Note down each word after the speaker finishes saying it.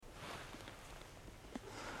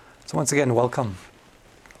So once again, welcome.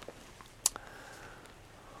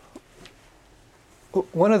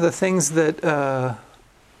 One of the things that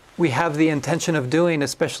we have the intention of doing,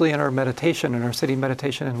 especially in our meditation, in our sitting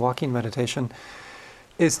meditation and walking meditation,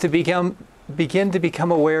 is to begin to become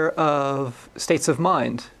aware of states of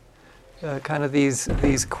mind, kind of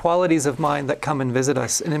these qualities of mind that come and visit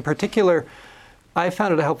us. And in particular, I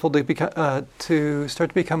found it helpful to start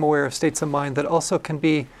to become aware of states of mind that also can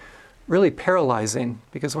be really paralyzing,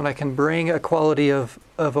 because when I can bring a quality of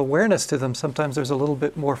awareness to them, sometimes there's a little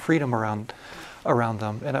bit more freedom around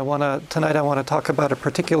them. And tonight I want to talk about a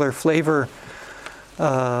particular flavor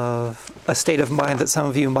of a state of mind that some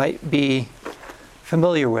of you might be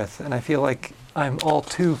familiar with. And I feel like I'm all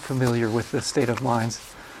too familiar with this state of mind,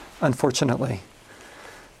 unfortunately.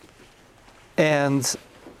 And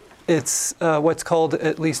it's what's called,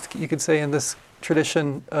 at least you could say in this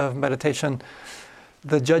tradition of meditation,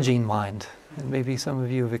 the judging mind. And maybe some of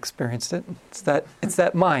you have experienced it. It's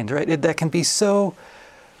that mind, right? That can be so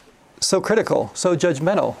critical, so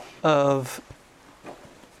judgmental of,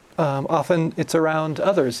 often it's around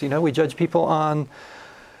others. We judge people on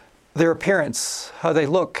their appearance, how they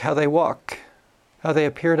look, how they walk, how they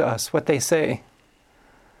appear to us, what they say,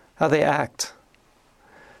 how they act.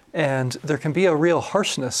 And there can be a real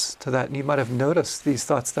harshness to that. And you might have noticed these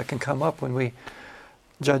thoughts that can come up when we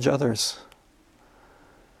judge others.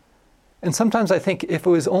 And sometimes I think if it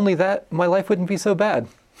was only that, my life wouldn't be so bad.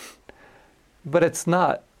 But it's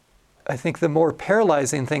not. I think the more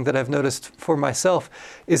paralyzing thing that I've noticed for myself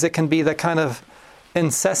is it can be the kind of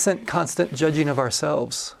incessant, constant judging of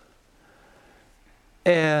ourselves.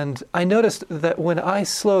 And I noticed that when I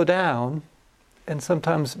slow down and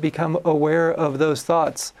sometimes become aware of those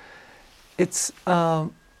thoughts, it's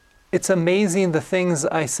amazing the things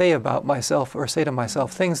I say about myself or say to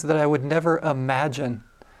myself, things that I would never imagine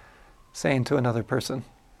saying to another person.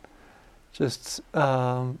 Just,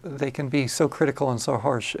 they can be so critical and so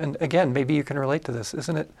harsh. And again, maybe you can relate to this.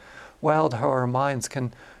 Isn't it wild how our minds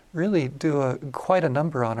can really do quite a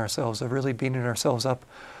number on ourselves, of really beating ourselves up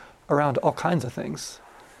around all kinds of things?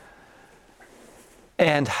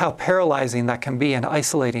 And how paralyzing that can be and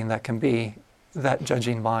isolating that can be, that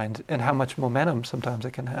judging mind, and how much momentum sometimes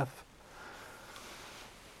it can have.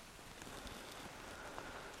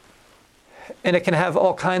 And it can have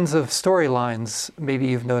all kinds of storylines, maybe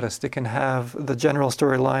you've noticed. It can have the general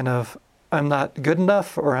storyline of, I'm not good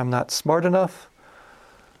enough, or I'm not smart enough,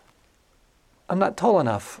 I'm not tall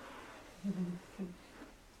enough,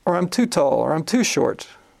 or I'm too tall, or I'm too short,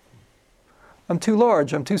 I'm too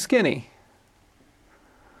large, I'm too skinny,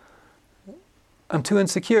 I'm too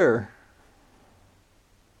insecure,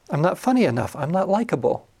 I'm not funny enough, I'm not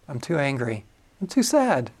likable, I'm too angry, I'm too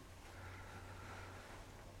sad.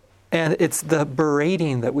 And it's the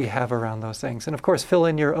berating that we have around those things. And of course, fill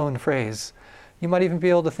in your own phrase. You might even be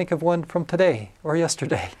able to think of one from today, or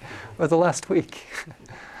yesterday, or the last week,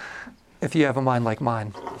 if you have a mind like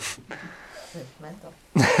mine. Judgmental.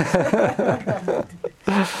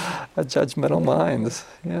 A judgmental mind,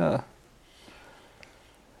 yeah.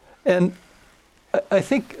 And I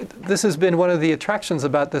think this has been one of the attractions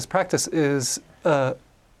about this practice is,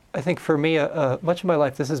 I think for me, much of my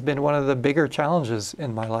life, this has been one of the bigger challenges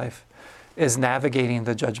in my life, is navigating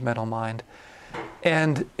the judgmental mind.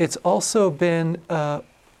 And it's also been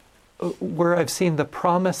where I've seen the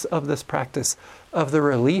promise of this practice, of the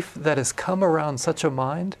relief that has come around such a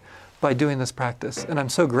mind by doing this practice. And I'm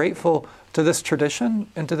so grateful to this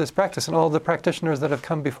tradition and to this practice and all the practitioners that have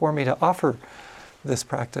come before me to offer this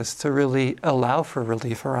practice to really allow for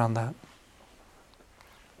relief around that.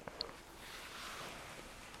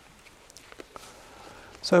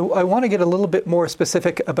 So I want to get a little bit more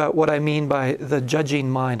specific about what I mean by the judging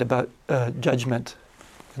mind, about judgment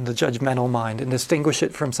and the judgmental mind, and distinguish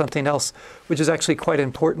it from something else, which is actually quite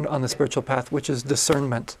important on the spiritual path, which is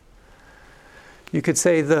discernment. You could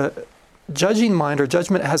say the judging mind or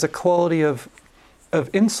judgment has a quality of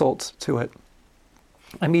insult to it.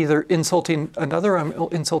 I'm either insulting another or I'm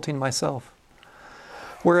insulting myself.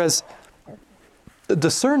 Whereas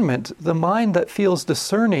discernment, the mind that feels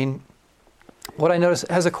discerning, what I notice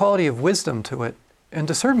has a quality of wisdom to it. And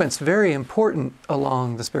discernment's very important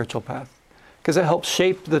along the spiritual path because it helps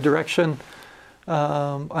shape the direction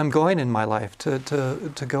I'm going in my life, to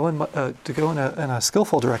go in a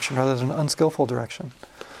skillful direction rather than an unskillful direction.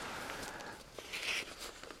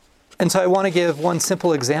 And so I want to give one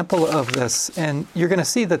simple example of this, and you're going to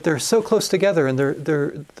see that they're so close together, and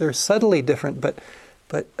they're subtly different, but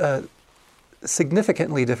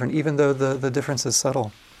significantly different, even though the difference is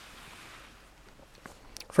subtle.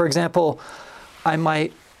 For example, I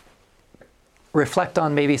might reflect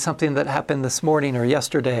on maybe something that happened this morning or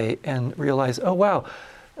yesterday and realize, oh wow,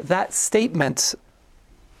 that statement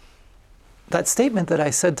that I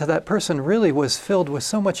said to that person really was filled with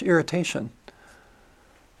so much irritation.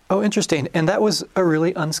 Oh, interesting. And that was a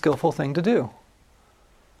really unskillful thing to do.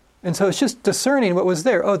 And so it's just discerning what was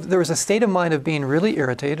there. Oh, there was a state of mind of being really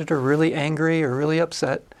irritated or really angry or really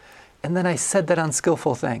upset. And then I said that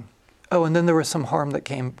unskillful thing. Oh, and then there was some harm that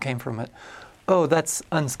came from it. Oh, that's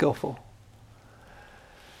unskillful.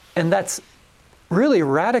 And that's really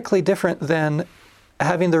radically different than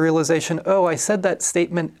having the realization, oh, I said that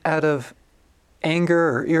statement out of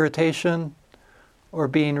anger or irritation or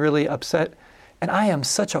being really upset, and I am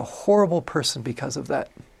such a horrible person because of that.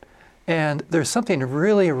 And there's something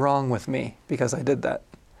really wrong with me because I did that.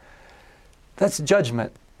 That's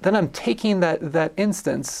judgment. Then I'm taking that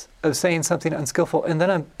instance of saying something unskillful, and then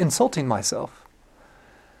I'm insulting myself.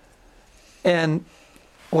 And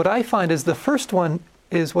what I find is the first one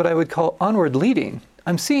is what I would call onward leading.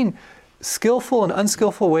 I'm seeing skillful and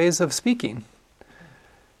unskillful ways of speaking.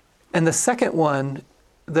 And the second one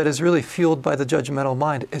that is really fueled by the judgmental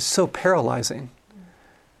mind is so paralyzing,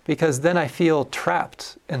 because then I feel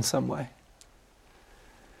trapped in some way.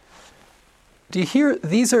 Do you hear?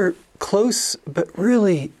 These are close, but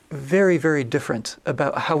really very, very different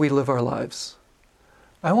about how we live our lives.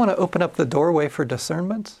 I want to open up the doorway for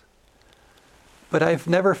discernment, but I've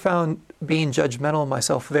never found being judgmental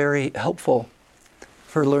myself very helpful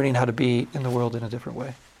for learning how to be in the world in a different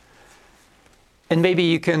way. And maybe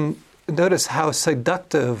you can notice how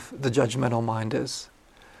seductive the judgmental mind is.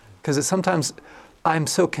 Because sometimes I'm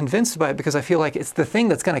so convinced by it because I feel like it's the thing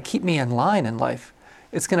that's going to keep me in line in life.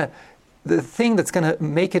 It's the thing that's going to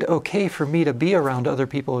make it okay for me to be around other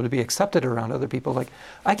people, to be accepted around other people. Like,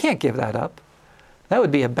 I can't give that up. That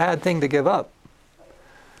would be a bad thing to give up.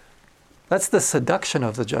 That's the seduction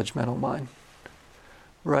of the judgmental mind,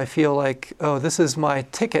 where I feel like, oh, this is my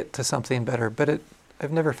ticket to something better, but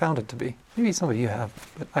I've never found it to be. Maybe some of you have,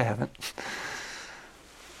 but I haven't.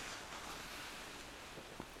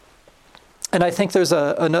 And I think there's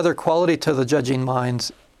another quality to the judging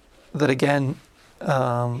mind that, again,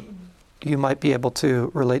 you might be able to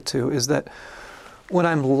relate to, is that when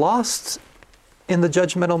I'm lost in the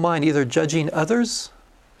judgmental mind, either judging others,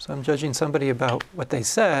 so I'm judging somebody about what they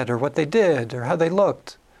said or what they did or how they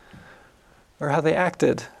looked or how they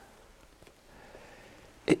acted,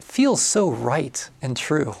 it feels so right and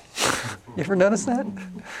true. You ever notice that?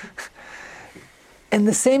 And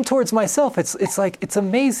the same towards myself. It's like, it's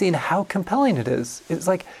amazing how compelling it is. It's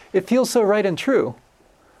like, it feels so right and true.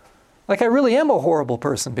 Like I really am a horrible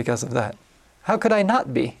person because of that. How could I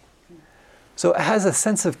not be? So it has a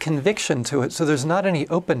sense of conviction to it, so there's not any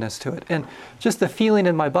openness to it. And just the feeling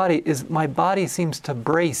in my body is my body seems to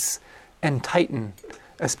brace and tighten,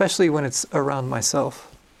 especially when it's around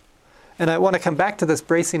myself. And I want to come back to this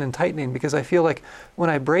bracing and tightening, because I feel like when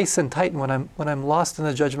I brace and tighten, when I'm lost in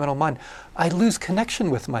the judgmental mind, I lose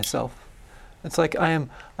connection with myself. It's like I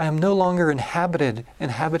am no longer inhabiting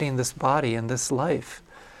this body and this life.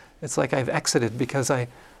 It's like I've exited because I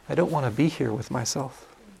don't want to be here with myself.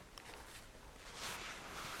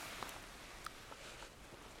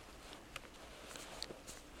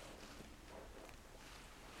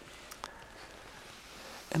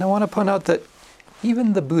 And I want to point out that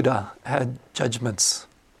even the Buddha had judgments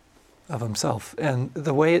of himself. And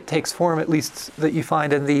the way it takes form, at least that you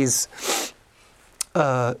find in these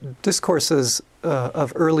discourses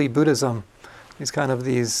of early Buddhism,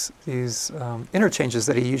 these interchanges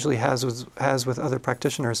that he usually has with other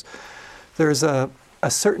practitioners. There's a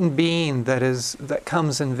certain being that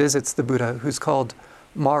comes and visits the Buddha, who's called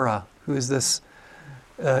Mara, who is this.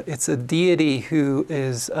 It's a deity who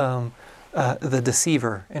is the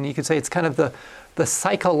deceiver, and you could say it's kind of the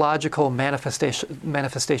psychological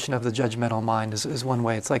manifestation of the judgmental mind is one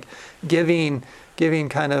way. It's like giving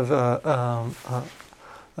kind of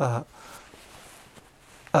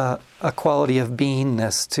a quality of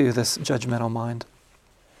beingness to this judgmental mind.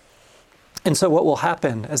 And so what will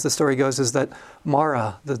happen, as the story goes, is that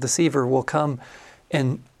Mara, the deceiver, will come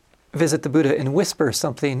and visit the Buddha and whisper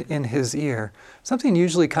something in his ear, something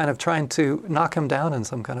usually kind of trying to knock him down in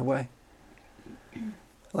some kind of way.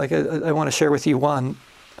 Like I want to share with you one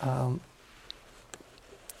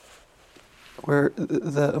where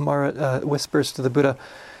the Mara whispers to the Buddha,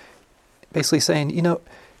 basically saying,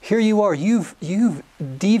 here you are, you've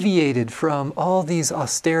deviated from all these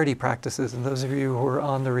austerity practices. And those of you who were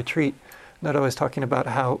on the retreat, Noda was talking about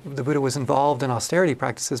how the Buddha was involved in austerity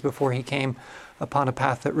practices before he came upon a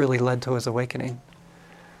path that really led to his awakening.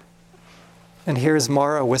 And here's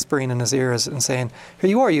Mara whispering in his ears and saying, here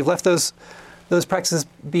you are, you've left those those practices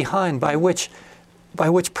behind by which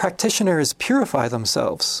practitioners purify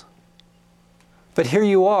themselves. But here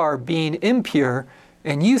you are being impure,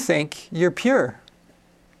 and you think you're pure.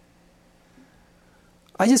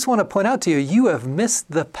 I just want to point out to you, you have missed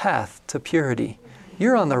the path to purity.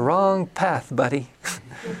 You're on the wrong path, buddy.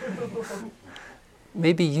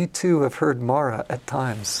 Maybe you too have heard Mara at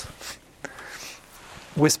times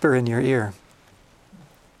whisper in your ear.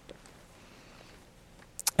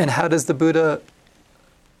 And how does the Buddha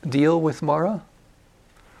deal with Mara?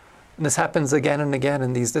 And this happens again and again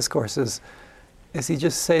in these discourses, is he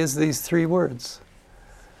just says these 3 words.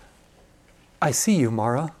 I see you,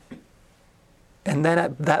 Mara. And then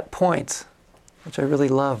at that point, which I really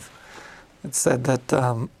love, it said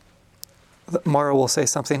that Mara will say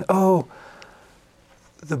something, oh,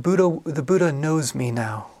 the Buddha knows me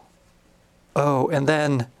now. Oh, and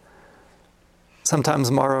then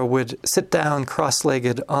sometimes Mara would sit down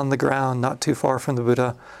cross-legged on the ground, not too far from the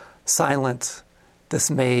Buddha, silent,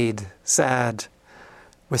 dismayed, sad,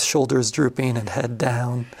 with shoulders drooping and head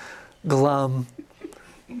down, glum,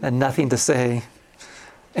 and nothing to say,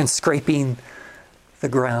 and scraping the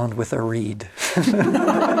ground with a reed.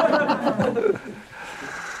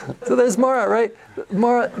 So there's Mara, right?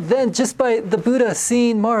 Mara, then just by the Buddha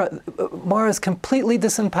seeing Mara, Mara is completely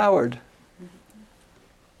disempowered.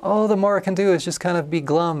 All the Mara can do is just kind of be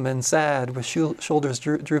glum and sad with shoulders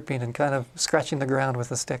drooping and kind of scratching the ground with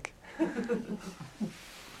a stick.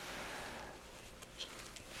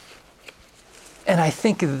 And I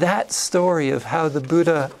think that story of how the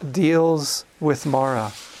Buddha deals with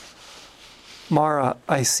Mara, Mara,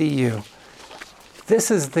 I see you. This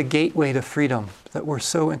is the gateway to freedom that we're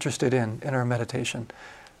so interested in our meditation.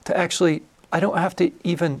 To actually, I don't have to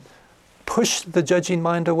even push the judging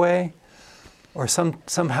mind away or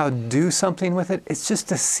somehow do something with it. It's just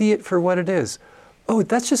to see it for what it is. Oh,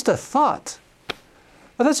 that's just a thought.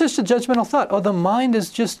 Oh, that's just a judgmental thought. Oh, the mind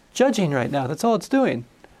is just judging right now. That's all it's doing.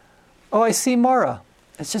 Oh, I see Mara.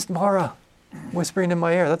 It's just Mara whispering in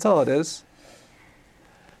my ear. That's all it is.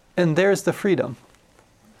 And there's the freedom.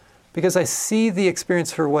 Because I see the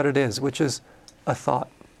experience for what it is, which is a thought.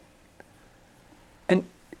 And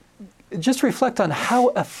just reflect on how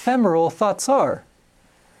ephemeral thoughts are.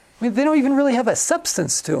 I mean, they don't even really have a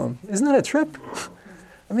substance to them. Isn't that a trip?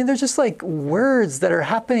 I mean, they're just like words that are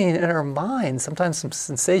happening in our minds, sometimes some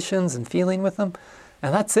sensations and feeling with them,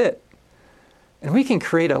 and that's it. And we can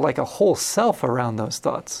create a whole self around those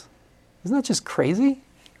thoughts. Isn't that just crazy?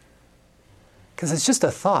 Because it's just a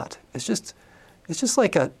thought. It's just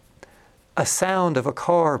like a sound of a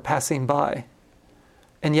car passing by.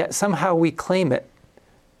 And yet somehow we claim it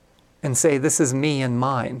and say, this is me and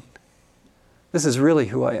mine. This is really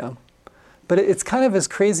who I am. But it's kind of as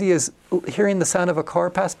crazy as hearing the sound of a car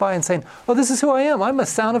pass by and saying, oh, this is who I am. I'm a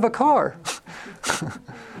sound of a car.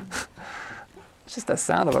 It's just the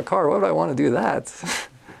sound of a car. Why would I want to do that?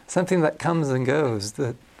 Something that comes and goes,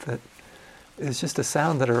 that is just a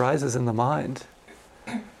sound that arises in the mind.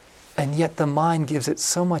 And yet the mind gives it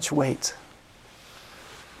so much weight.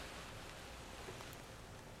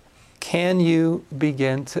 Can you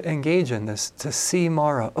begin to engage in this, to see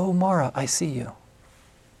Mara? Oh, Mara, I see you.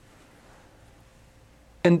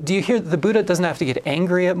 And do you hear the Buddha doesn't have to get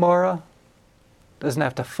angry at Mara, doesn't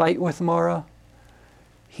have to fight with Mara.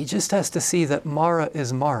 He just has to see that Mara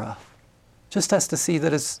is Mara. Just has to see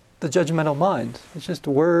that it's the judgmental mind. It's just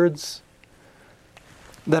words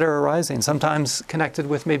that are arising, sometimes connected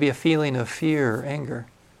with maybe a feeling of fear or anger.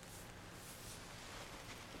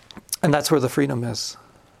 And that's where the freedom is.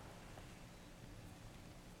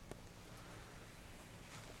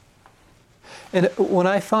 And when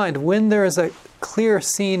I find when there is a clear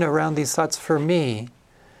scene around these thoughts for me,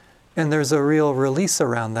 and there's a real release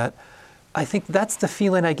around that, I think that's the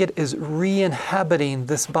feeling I get is re-inhabiting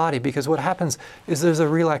this body, because what happens is there's a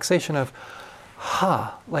relaxation of,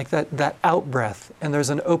 like that out breath, and there's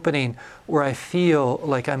an opening where I feel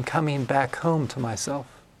like I'm coming back home to myself,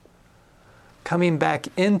 coming back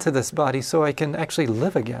into this body so I can actually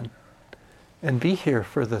live again and be here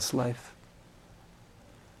for this life.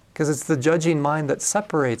 Because it's the judging mind that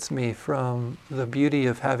separates me from the beauty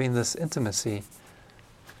of having this intimacy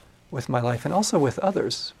with my life and also with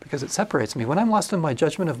others, because it separates me. When I'm lost in my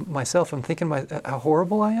judgment of myself, I'm thinking how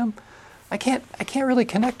horrible I am, I can't really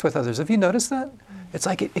connect with others. Have you noticed that? It's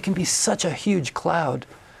like it can be such a huge cloud.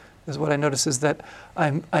 Is what I notice is that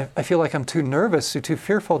I feel like I'm too nervous or too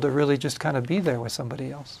fearful to really just kind of be there with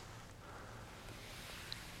somebody else.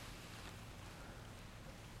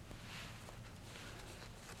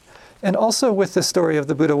 And also with the story of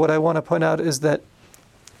the Buddha, what I want to point out is that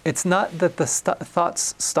it's not that the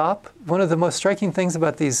thoughts stop. One of the most striking things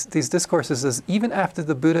about these discourses is even after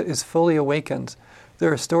the Buddha is fully awakened,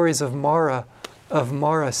 there are stories of Mara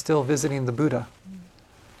still visiting the Buddha.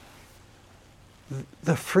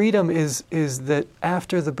 The freedom is that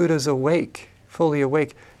after the Buddha's fully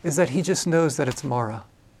awake, is that he just knows that it's Mara.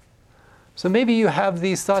 So maybe you have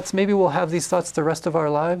these thoughts, maybe we'll have these thoughts the rest of our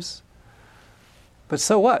lives. But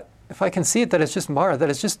so what? If I can see it that it's just Mara, that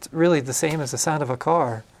it's just really the same as the sound of a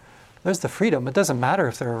car, there's the freedom. It doesn't matter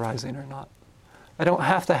if they're arising or not. I don't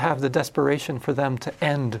have to have the desperation for them to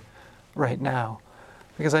end right now,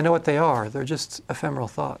 because I know what they are. They're just ephemeral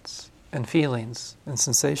thoughts and feelings and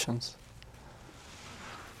sensations.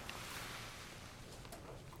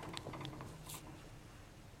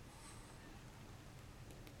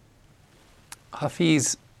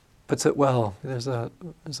 Hafiz puts it well. There's a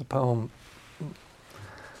poem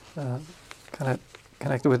kind of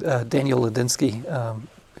connected with Daniel Ladinsky,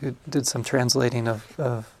 who did some translating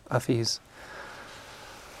of Hafiz,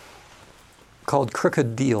 called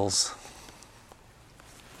Crooked Deals.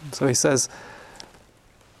 So he says,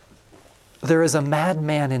 there is a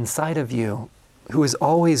madman inside of you who is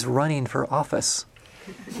always running for office.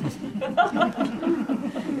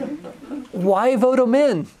 Why vote him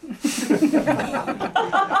in?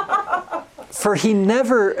 For he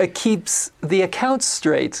never keeps the accounts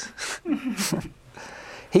straight.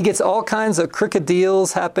 He gets all kinds of crooked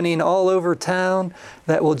deals happening all over town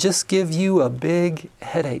that will just give you a big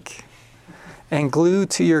headache and glue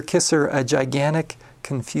to your kisser a gigantic,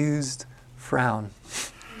 confused frown.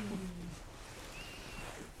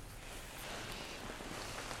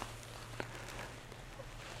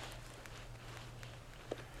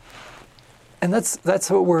 And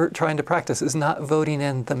that's what we're trying to practice, is not voting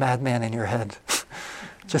in the madman in your head.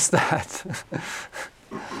 Just that.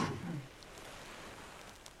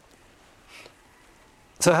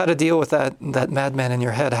 So how to deal with that madman in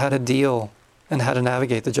your head, how to deal and how to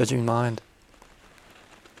navigate the judging mind.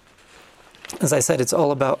 As I said, it's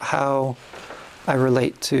all about how I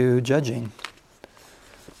relate to judging.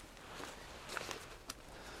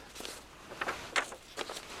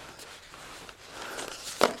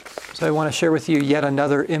 So I want to share with you yet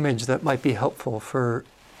another image that might be helpful for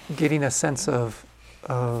getting a sense of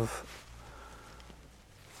the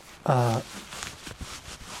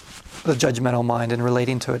judgmental mind and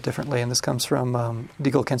relating to it differently. And this comes from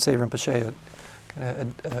Digyal Khyentse Rinpoche,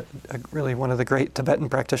 really one of the great Tibetan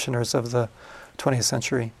practitioners of the 20th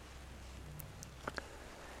century.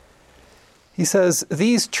 He says,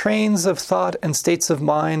 these trains of thought and states of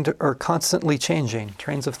mind are constantly changing.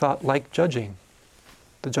 Trains of thought like judging,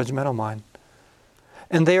 the judgmental mind.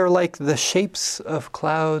 And they are like the shapes of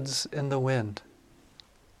clouds in the wind.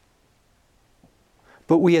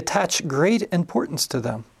 But we attach great importance to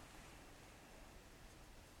them.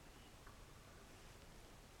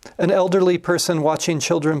 An elderly person watching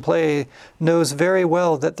children play knows very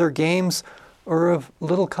well that their games are of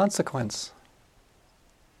little consequence.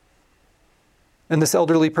 And this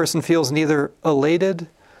elderly person feels neither elated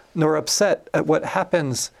nor upset at what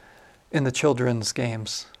happens in the children's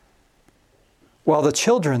games. While the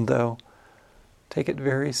children, though, take it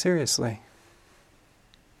very seriously.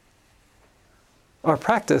 Our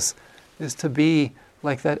practice is to be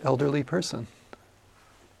like that elderly person.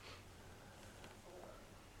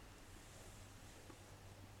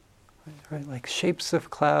 Right, like shapes of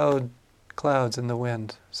clouds in the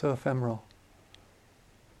wind, so ephemeral.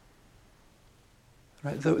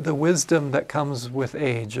 Right, the wisdom that comes with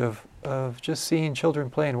age of just seeing children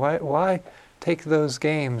playing. Why take those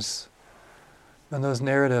games and those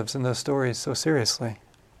narratives and those stories so seriously?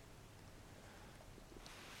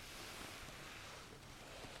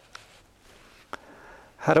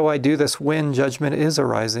 How do I do this when judgment is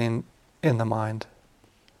arising in the mind?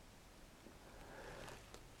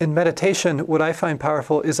 In meditation, what I find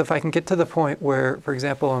powerful is if I can get to the point where, for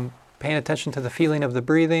example, I'm paying attention to the feeling of the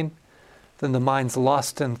breathing, then the mind's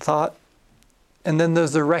lost in thought, and then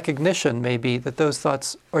there's the recognition, maybe, that those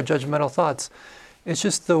thoughts are judgmental thoughts. It's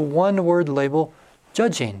just the one word label,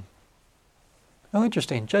 judging. Oh,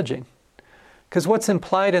 interesting, judging. Because what's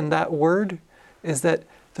implied in that word is that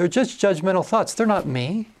they're just judgmental thoughts. They're not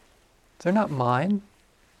me. They're not mine.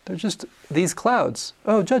 They're just these clouds.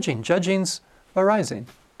 Oh, judging. Judging's arising.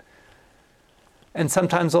 And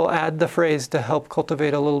sometimes I'll add the phrase to help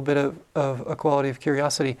cultivate a little bit of a quality of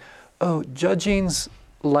curiosity. Oh, judging's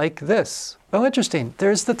like this. Oh, interesting.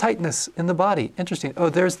 There's the tightness in the body. Interesting. Oh,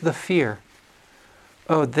 there's the fear.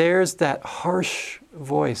 Oh, there's that harsh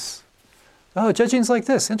voice. Oh, judging's like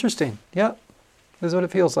this. Interesting. Yeah, this is what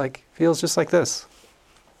it feels like. Feels just like this.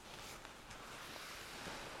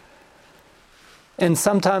 And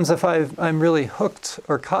sometimes if I'm really hooked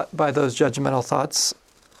or caught by those judgmental thoughts,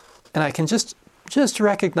 and I can just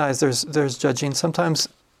recognize there's judging, sometimes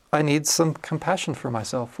I need some compassion for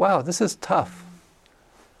myself. Wow, this is tough.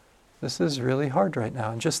 This is really hard right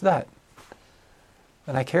now, and just that.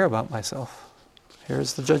 And I care about myself.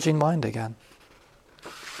 Here's the judging mind again.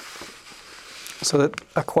 So that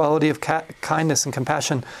a quality of kindness and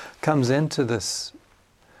compassion comes into this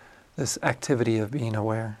activity of being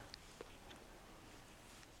aware.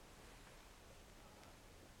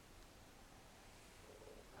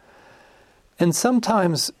 And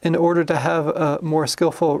sometimes, in order to have a more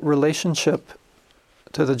skillful relationship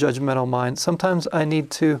to the judgmental mind, sometimes I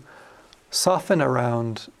need to soften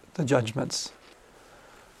around the judgments.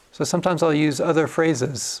 So sometimes I'll use other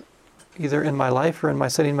phrases, either in my life or in my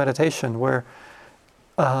sitting meditation, where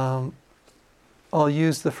I'll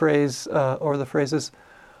use the phrase or the phrases,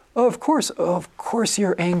 "Oh, of course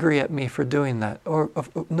you're angry at me for doing that," or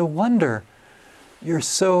 "No wonder you're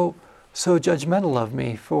so judgmental of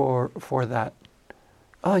me for that."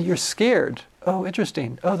 "Oh, you're scared. Oh,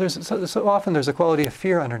 interesting. Oh, so often there's a quality of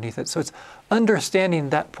fear underneath it. So it's understanding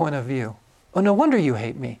that point of view. "Oh, no wonder you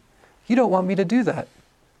hate me. You don't want me to do that."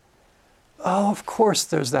 Oh, of course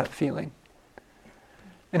there's that feeling.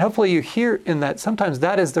 And hopefully you hear in that, sometimes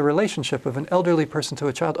that is the relationship of an elderly person to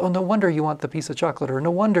a child. "Oh, no wonder you want the piece of chocolate," or "No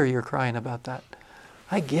wonder you're crying about that."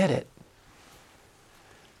 I get it.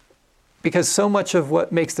 Because so much of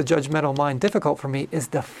what makes the judgmental mind difficult for me is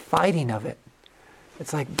the fighting of it.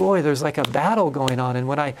 It's like, boy, there's like a battle going on, and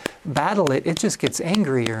when I battle it, it just gets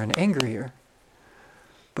angrier and angrier.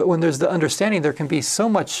 But when there's the understanding, there can be so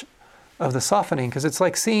much of the softening, because it's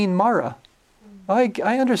like seeing Mara.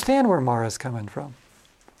 I understand where Mara's coming from.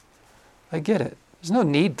 I get it. There's no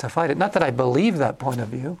need to fight it. Not that I believe that point of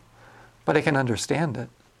view, but I can understand it.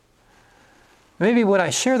 Maybe when I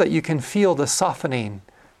share that, you can feel the softening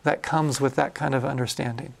that comes with that kind of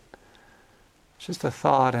understanding. It's just a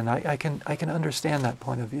thought, and I can understand that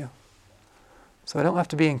point of view. So I don't have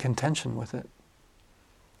to be in contention with it.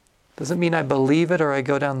 Doesn't mean I believe it or I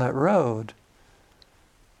go down that road,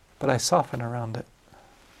 but I soften around it.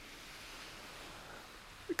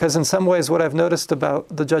 Because in some ways, what I've noticed about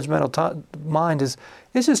the judgmental mind is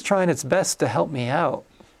it's just trying its best to help me out.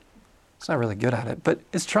 It's not really good at it, but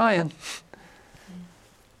it's trying.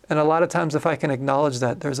 And a lot of times, if I can acknowledge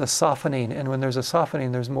that, there's a softening. And when there's a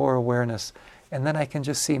softening, there's more awareness. And then I can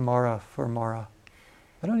just see Mara for Mara.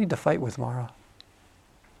 I don't need to fight with Mara.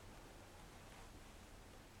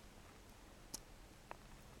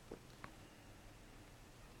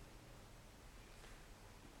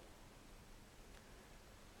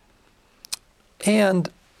 And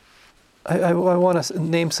I want to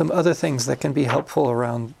name some other things that can be helpful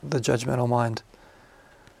around the judgmental mind.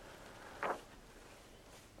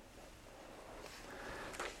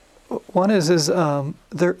 One is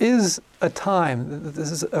there is a time, this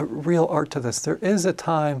is a real art to this, there is a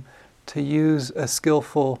time to use a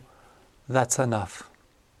skillful "that's enough,"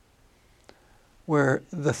 where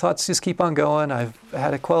the thoughts just keep on going. I've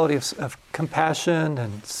had a quality of compassion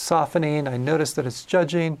and softening. I notice that it's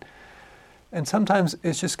judging. And sometimes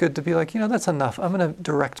it's just good to be like, that's enough. I'm going to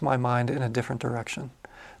direct my mind in a different direction.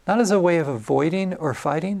 Not as a way of avoiding or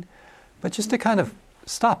fighting, but just to kind of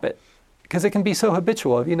stop it. Because it can be so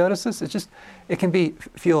habitual. Have you noticed this? It can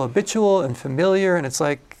feel habitual and familiar, and it's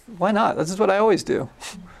like, why not? This is what I always do.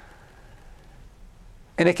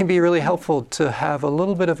 And it can be really helpful to have a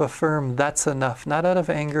little bit of a firm "that's enough," not out of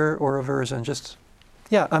anger or aversion, just,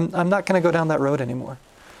 I'm not going to go down that road anymore.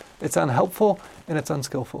 It's unhelpful and it's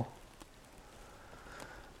unskillful.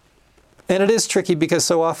 And it is tricky because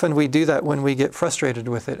so often we do that when we get frustrated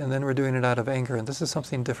with it, and then we're doing it out of anger. And this is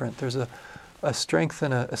something different. There's a strength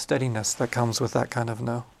and a steadiness that comes with that kind of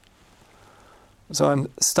no. So I'm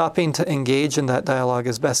stopping to engage in that dialogue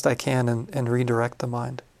as best I can and redirect the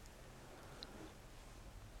mind.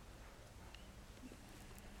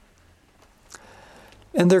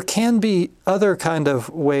 And there can be other kind of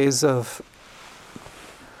ways of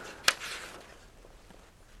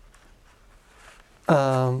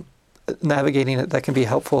navigating it that can be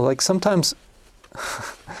helpful. Like sometimes,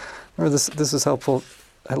 remember this is helpful.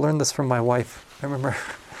 I learned this from my wife. I remember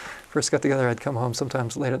first got together, I'd come home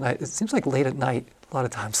sometimes late at night. It seems like late at night, a lot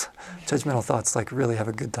of times, judgmental thoughts like really have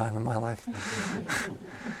a good time in my life.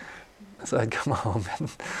 So I'd come home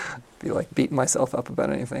and be like beating myself up about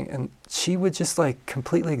anything. And she would just like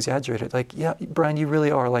completely exaggerate it. Like, "Yeah, Brian, you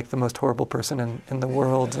really are like the most horrible person in the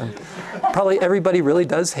world. And probably everybody really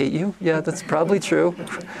does hate you. Yeah, that's probably true.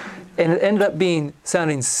 And it ended up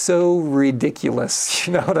sounding so ridiculous,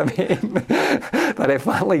 you know what I mean? That I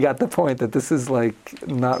finally got the point that this is like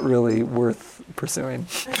not really worth pursuing.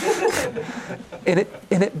 And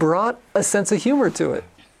it brought a sense of humor to it.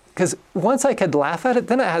 Because once I could laugh at it,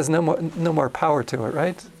 then it has no more power to it,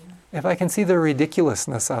 right? If I can see the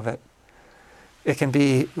ridiculousness of it, it can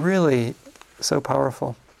be really so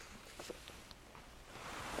powerful.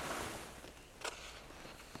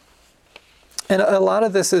 And a lot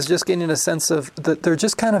of this is just getting a sense of that they're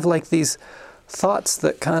just kind of like these thoughts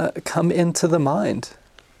that kind of come into the mind.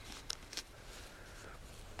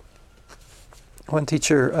 One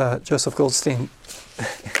teacher, Joseph Goldstein,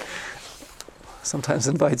 sometimes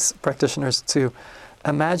invites practitioners to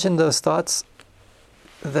imagine those thoughts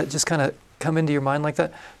that just kind of come into your mind like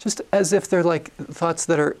that, just as if they're like thoughts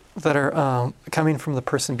that are coming from the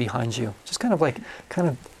person behind you, just kind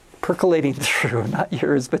of percolating through, not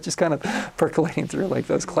yours, but just kind of percolating through like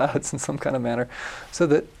those clouds in some kind of manner, so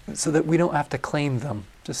that we don't have to claim them.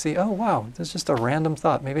 Just see, oh wow, there's just a random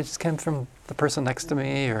thought. Maybe it just came from the person next to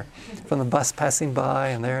me or from the bus passing by,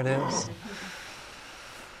 and there it is.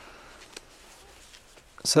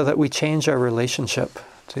 So that we change our relationship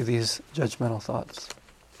to these judgmental thoughts.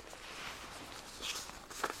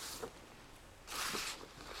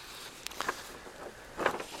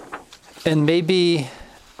 And maybe,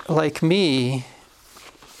 like me,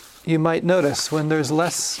 you might notice when there's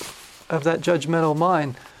less of that judgmental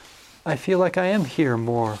mind, I feel like I am here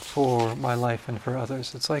more for my life and for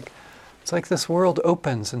others. It's like this world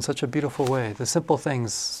opens in such a beautiful way. The simple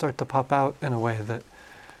things start to pop out in a way that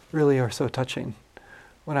really are so touching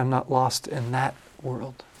when I'm not lost in that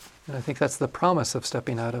world. And I think that's the promise of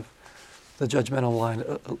stepping out of the judgmental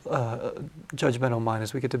mind,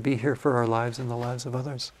 is we get to be here for our lives and the lives of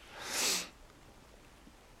others.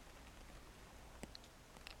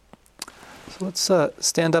 So let's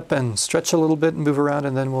stand up and stretch a little bit and move around,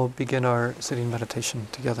 and then we'll begin our sitting meditation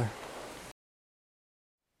together.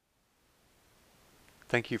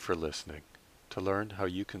 Thank you for listening. To learn how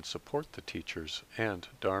you can support the teachers and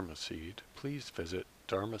Dharma Seed, please visit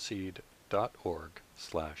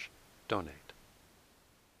dharmaseed.org/donate.